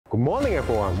Good morning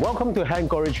everyone, welcome to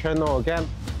HanGlory channel again.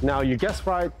 Now you guessed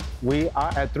right, we are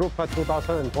at Drupa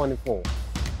 2024.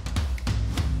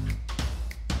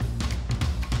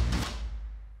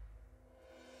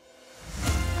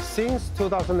 Since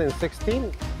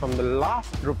 2016, from the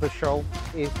last Drupa show,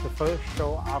 is the first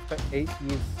show after 8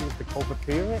 years since the COVID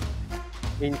period.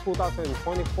 In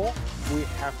 2024, we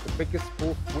have the biggest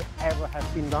booth we ever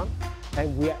have been done,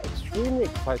 and we are extremely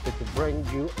excited to bring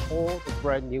you all the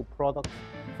brand new products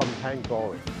from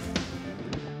HanGlory.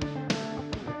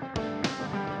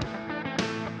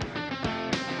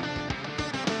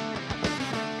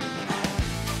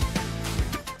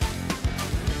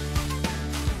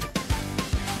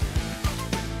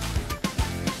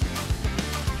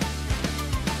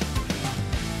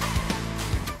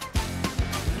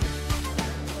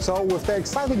 So with the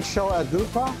exciting show at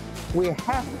Drupa, we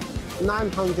have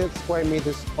 900 square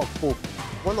meters of booth,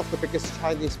 one of the biggest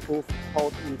Chinese booths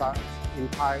held in the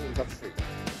entire industry.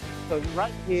 So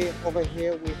right here, over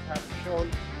here, we have shown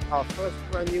our first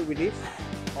brand new release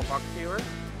of our Kirin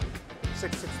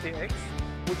 660X,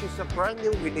 which is a brand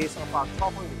new release of our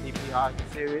 1200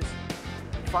 dpi series,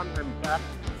 front and back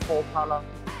 4-color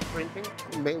printing,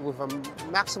 made with a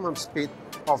maximum speed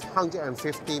of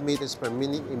 150 meters per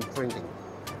minute in printing.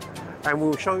 And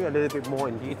we'll show you a little bit more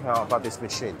in detail about this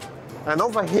machine. And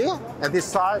over here, at this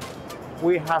side,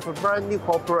 we have a brand new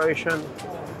cooperation,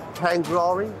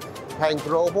 HanGlory,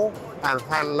 HanGlobal, and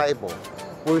HanLabel.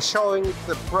 We're showing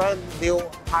the brand new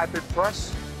hybrid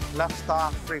press,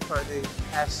 LeftStar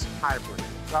 330S hybrid.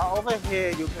 Now over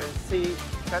here, you can see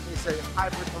that is a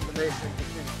hybrid combination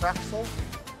between Vexel,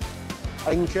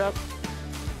 Inkjet,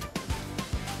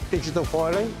 digital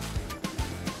foiling,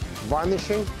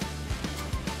 varnishing,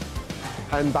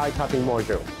 and die cutting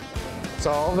module.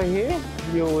 So over here,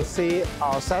 you will see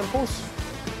our samples,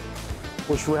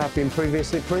 which we have been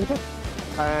previously printed,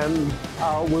 and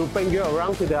we'll bring you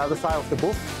around to the other side of the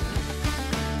booth.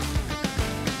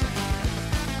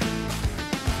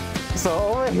 So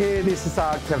over here, this is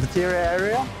our cafeteria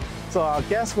area, so our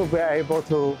guests will be able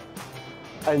to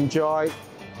enjoy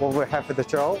what we have at the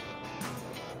show.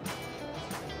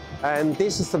 And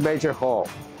this is the major hall.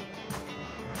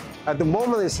 At the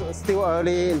moment, it's still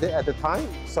early at the time,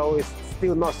 so it's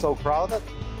still not so crowded.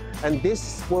 And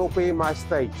this will be my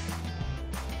stage.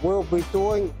 We'll be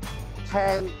doing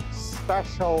 10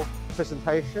 special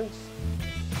presentations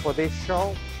for this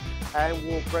show, and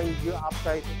we'll bring you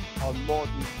updates on more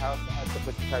details at the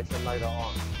presentation later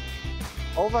on.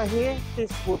 Over here,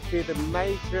 this would be the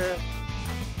major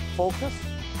focus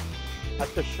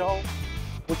at the show,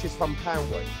 which is from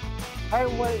HanGlory.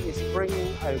 HanGlory is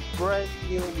bringing a brand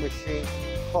new machine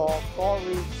called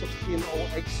HanGlory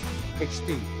 1600X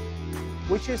HD,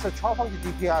 which is a 1200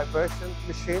 dpi version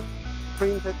machine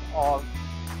printed on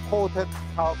coated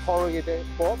corrugated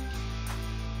board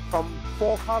from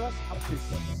 4 colors up to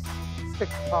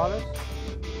 6 colors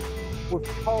with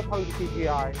 1200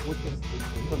 dpi, which is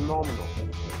phenomenal.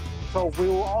 So we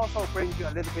will also bring you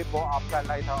a little bit more update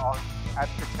later on at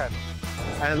the channel.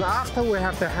 And after we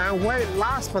have the HanGlory,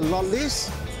 last but not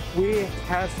least, we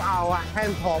have our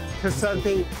hand top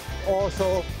presenting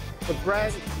also the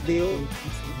brand new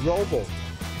Robo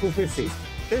 250.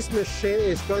 This machine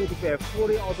is going to be a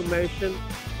fully automation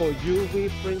for UV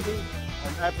printing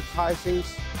and advertising.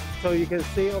 So you can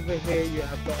see over here, you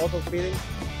have the auto fitting,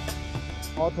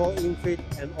 auto infit,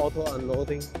 and auto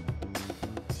unloading.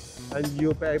 And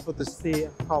you'll be able to see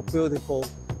how beautiful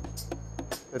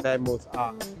the demos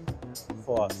are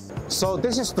for us. So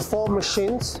this is the 4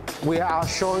 machines we are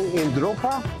showing in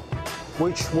Drupa,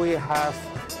 which we have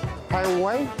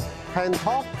HanGlory,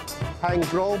 HanTop,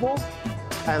 HanGlobal,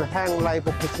 and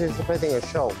HanLabel participating in the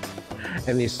show.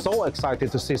 And it's so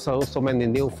excited to see so many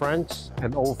new friends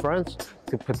and old friends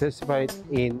to participate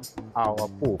in our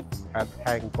booth at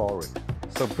HanGlory.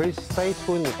 So please stay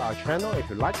tuned with our channel. If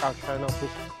you like our channel,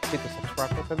 please hit the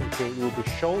subscribe button. We will be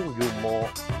showing you more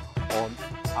on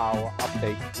our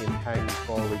update in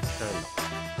HanGlory channel.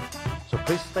 So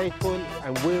please stay tuned,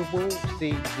 and we will see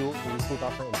you in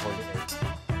 2028.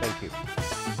 Thank you.